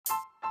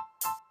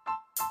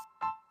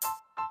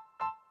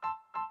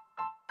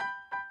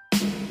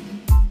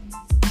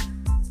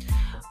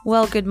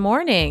Well, good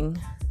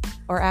morning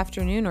or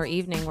afternoon or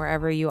evening,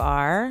 wherever you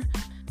are.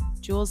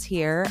 Jules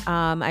here.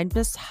 I'm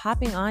just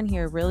hopping on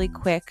here really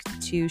quick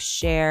to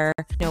share,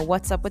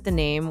 what's up with the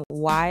name?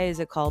 Why is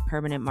it called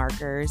Permanent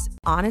Markers?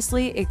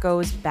 Honestly, it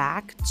goes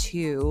back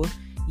to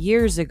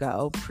years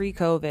ago,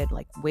 pre-COVID,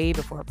 like way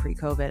before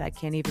pre-COVID. I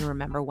can't even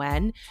remember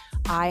when.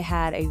 I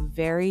had a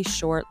very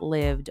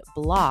short-lived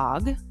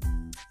blog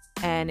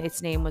and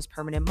its name was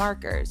Permanent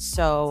Markers.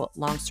 So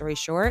long story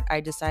short,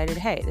 I decided,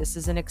 hey, this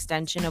is an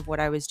extension of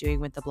what I was doing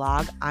with the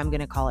blog. I'm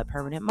going to call it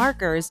Permanent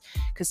Markers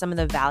because some of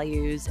the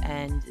values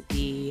and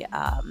the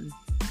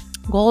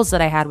goals that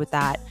I had with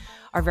that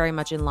are very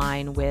much in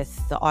line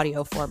with the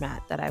audio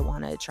format that I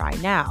want to try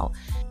now.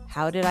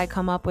 How did I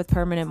come up with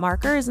Permanent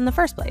Markers in the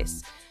first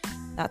place?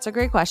 That's a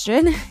great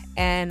question.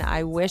 And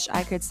I wish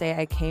I could say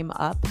I came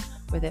up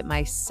with it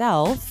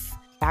myself.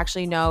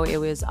 Actually, no, it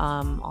was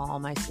all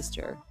my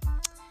sister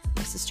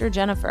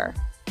Jennifer,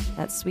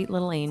 that sweet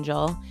little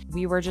angel.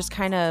 We were just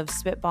kind of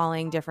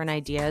spitballing different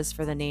ideas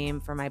for the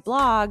name for my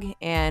blog,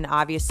 and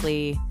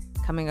obviously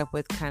coming up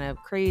with kind of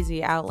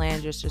crazy,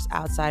 outlandish, just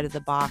outside of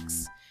the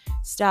box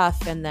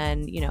stuff. And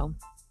then,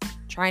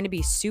 trying to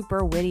be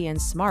super witty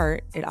and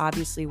smart, it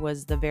obviously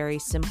was the very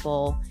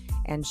simple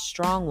and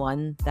strong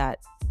one that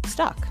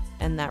stuck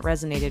and that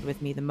resonated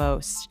with me the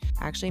most.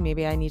 Actually,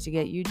 maybe I need to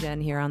get you, Jen,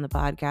 here on the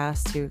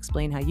podcast to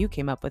explain how you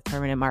came up with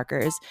Permanent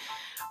Markers.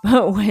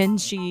 But when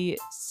she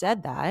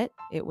said that,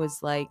 it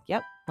was like,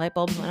 yep, light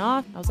bulbs went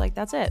off. I was like,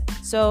 that's it.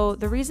 So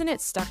the reason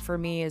it stuck for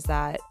me is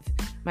that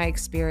my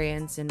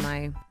experience in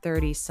my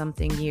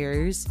 30-something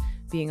years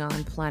being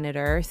on planet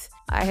Earth,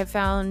 I have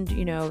found,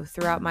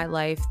 throughout my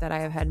life that I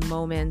have had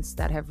moments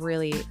that have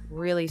really,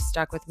 really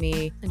stuck with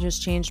me and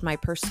just changed my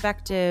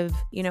perspective,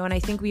 and I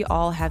think we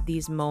all have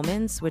these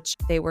moments, which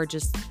they were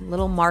just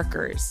little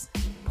markers,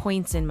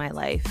 points in my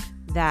life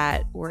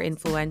that were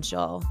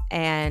influential.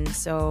 And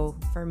so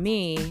for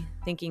me,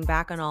 thinking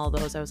back on all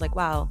those, I was like,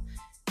 wow,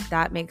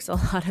 that makes a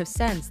lot of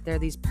sense. They're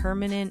these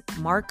permanent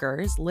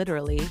markers,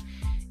 literally,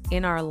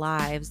 in our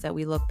lives that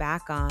we look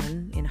back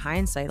on in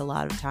hindsight a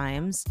lot of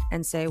times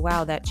and say,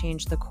 wow, that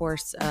changed the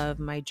course of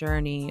my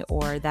journey,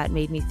 or that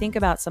made me think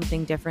about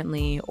something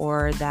differently,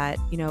 or that,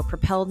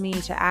 propelled me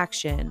to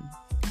action,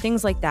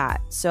 things like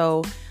that.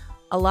 So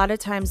a lot of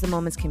times the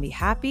moments can be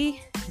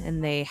happy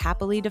and they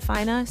happily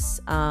define us.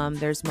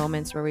 There's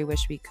moments where we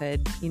wish we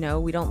could, we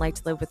don't like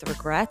to live with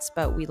regrets,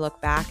 but we look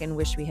back and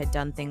wish we had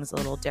done things a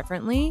little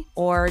differently,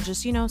 or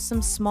just,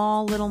 some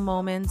small little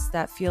moments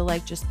that feel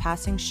like just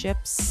passing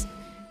ships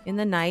in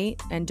the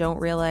night and don't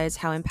realize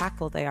how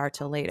impactful they are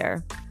till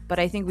later. But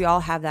I think we all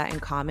have that in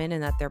common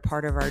and that they're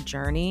part of our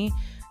journey.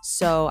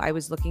 So I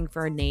was looking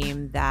for a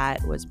name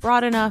that was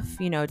broad enough,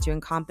 to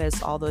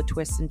encompass all the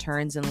twists and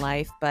turns in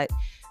life, but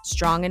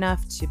strong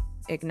enough to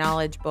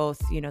acknowledge both,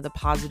 the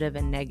positive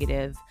and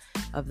negative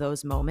of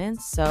those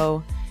moments.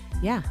 So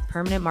yeah,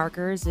 Permanent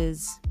Markers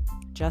is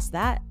just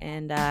that.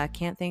 And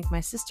can't thank my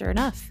sister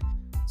enough.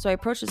 So I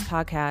approached this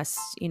podcast,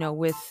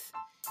 with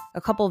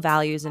a couple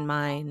values in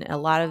mind. A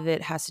lot of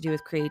it has to do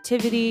with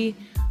creativity,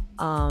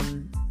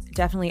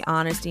 definitely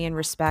honesty and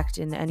respect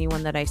in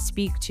anyone that I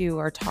speak to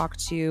or talk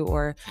to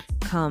or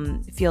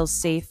feels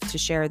safe to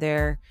share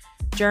their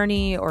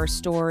journey or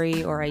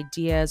story or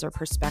ideas or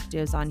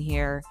perspectives on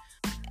here.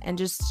 And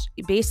just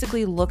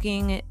basically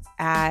looking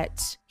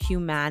at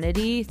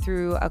humanity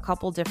through a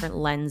couple different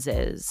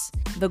lenses.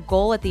 The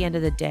goal at the end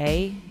of the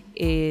day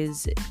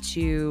is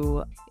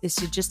to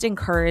just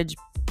encourage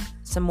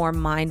some more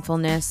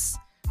mindfulness,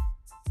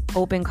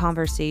 open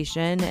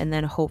conversation, and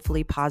then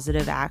hopefully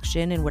positive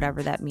action and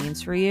whatever that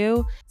means for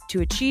you.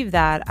 To achieve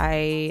that,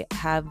 I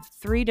have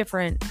 3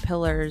 different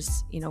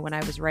pillars, when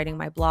I was writing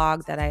my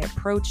blog that I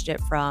approached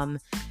it from.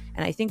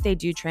 And I think they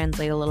do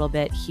translate a little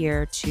bit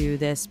here to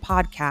this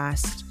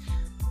podcast,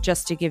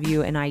 just to give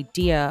you an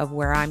idea of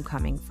where I'm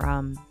coming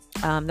from.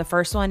 The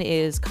first one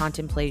is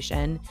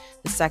contemplation.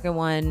 The second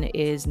one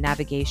is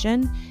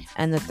navigation.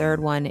 And the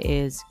third one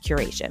is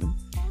curation.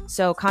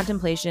 So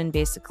contemplation,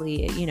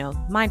 basically,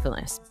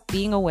 mindfulness,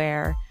 being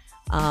aware,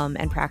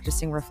 and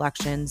practicing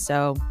reflection.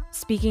 So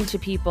speaking to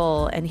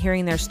people and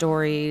hearing their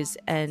stories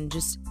and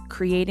just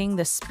creating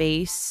the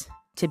space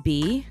to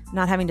be,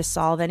 not having to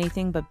solve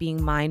anything, but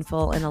being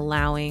mindful and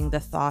allowing the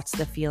thoughts,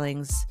 the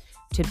feelings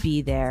to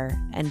be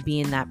there and be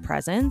in that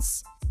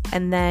presence.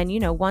 And then,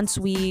 once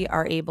we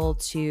are able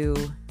to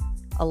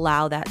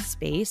allow that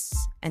space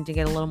and to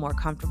get a little more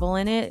comfortable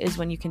in it is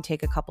when you can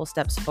take a couple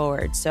steps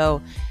forward.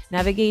 So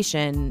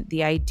navigation,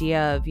 the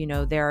idea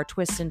of, there are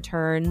twists and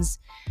turns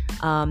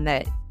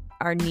that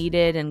are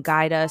needed and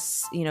guide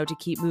us, to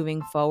keep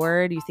moving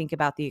forward. You think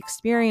about the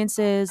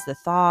experiences, the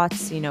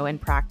thoughts,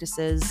 and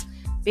practices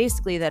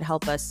basically that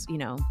help us,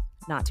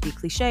 not to be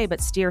cliche,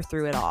 but steer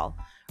through it all,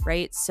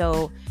 right?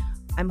 So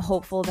I'm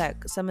hopeful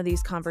that some of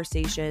these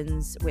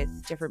conversations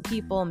with different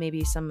people,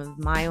 maybe some of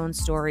my own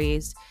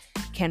stories,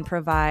 can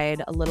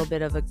provide a little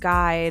bit of a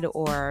guide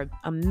or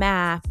a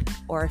map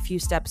or a few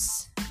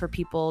steps for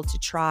people to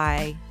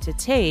try to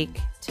take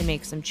to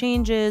make some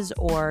changes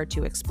or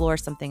to explore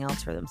something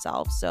else for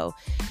themselves. So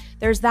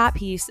there's that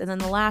piece. And then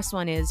the last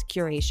one is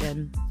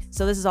curation.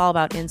 So this is all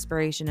about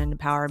inspiration and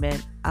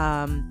empowerment.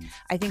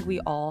 I think we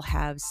all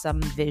have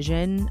some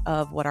vision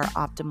of what our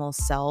optimal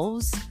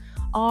selves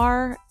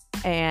are.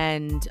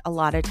 And a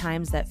lot of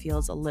times that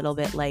feels a little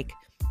bit like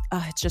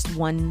it's just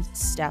one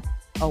step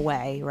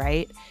away,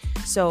 right?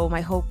 So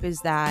my hope is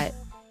that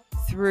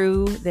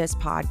through this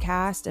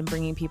podcast and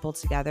bringing people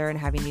together and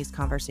having these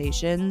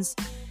conversations,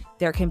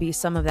 there can be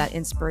some of that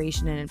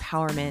inspiration and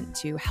empowerment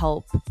to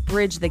help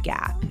bridge the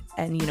gap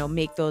and,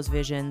 make those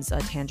visions a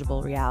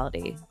tangible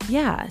reality.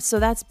 Yeah, so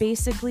that's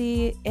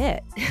basically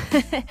it.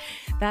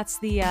 That's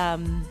the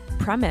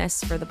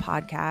premise for the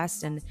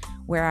podcast and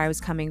where I was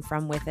coming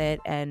from with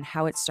it and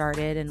how it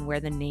started and where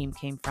the name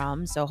came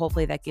from. So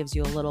hopefully that gives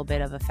you a little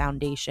bit of a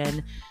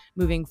foundation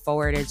moving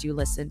forward as you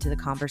listen to the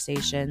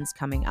conversations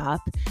coming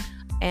up.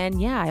 And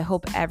yeah, I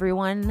hope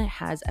everyone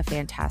has a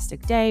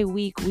fantastic day,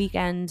 week,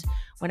 weekend,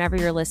 whenever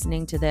you're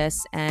listening to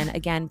this. And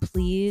again,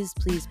 please,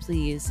 please,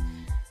 please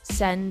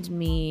send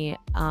me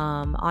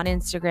on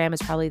Instagram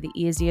is probably the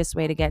easiest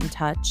way to get in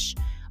touch.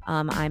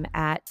 I'm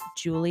at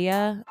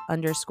Julia_Mia,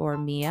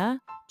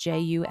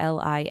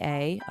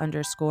 Julia_MIAAA,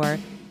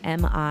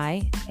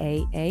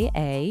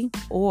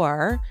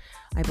 or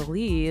I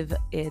believe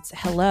it's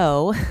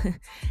hello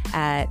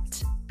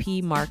at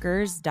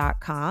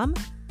pmarkers.com.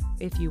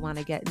 if you want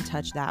to get in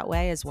touch that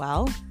way as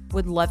well.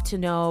 Would love to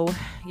know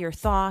your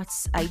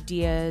thoughts,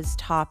 ideas,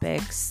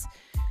 topics,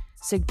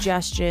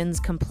 suggestions,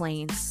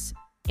 complaints,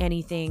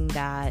 anything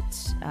that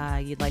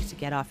you'd like to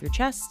get off your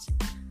chest.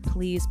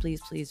 Please,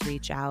 please, please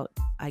reach out.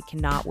 I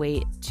cannot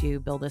wait to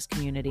build this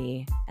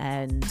community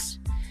and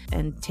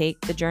take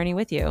the journey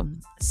with you.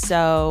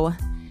 So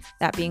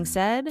that being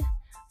said,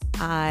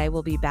 I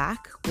will be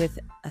back with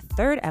a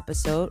third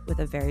episode with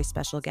a very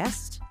special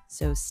guest.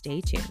 So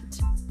stay tuned.